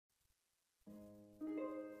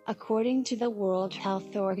According to the World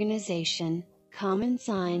Health Organization, common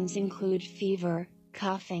signs include fever,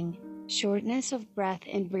 coughing, shortness of breath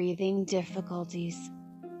and breathing difficulties.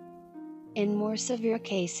 In more severe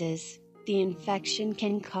cases, the infection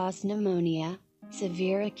can cause pneumonia,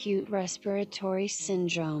 severe acute respiratory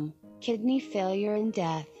syndrome, kidney failure and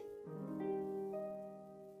death.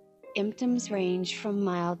 Symptoms range from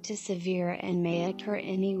mild to severe and may occur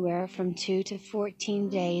anywhere from 2 to 14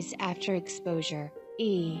 days after exposure.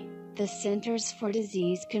 The Centers for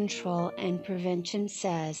Disease Control and Prevention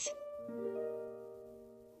says,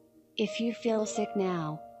 if you feel sick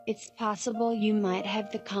now, it's possible you might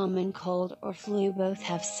have the common cold or flu. Both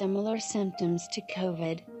have similar symptoms to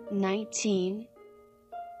COVID-19.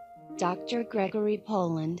 Dr. Gregory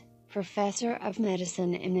Poland, professor of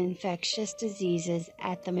medicine and infectious diseases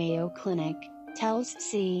at the Mayo Clinic, tells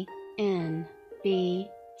CNBC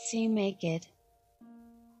Make It.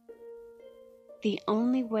 The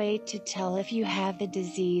only way to tell if you have the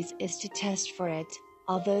disease is to test for it,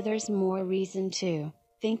 although there's more reason to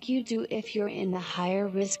think you do if you're in the higher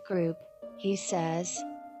risk group, he says.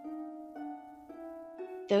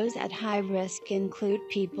 Those at high risk include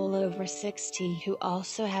people over 60 who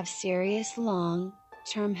also have serious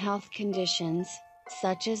long-term health conditions,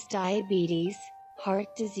 such as diabetes,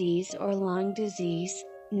 heart disease or lung disease,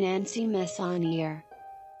 Nancy Messonnier,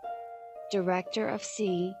 director of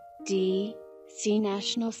CDC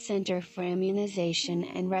National Center for Immunization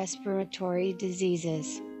and Respiratory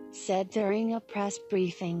Diseases, said during a press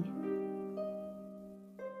briefing.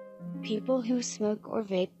 People who smoke or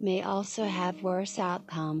vape may also have worse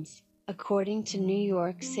outcomes, according to New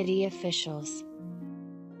York City officials.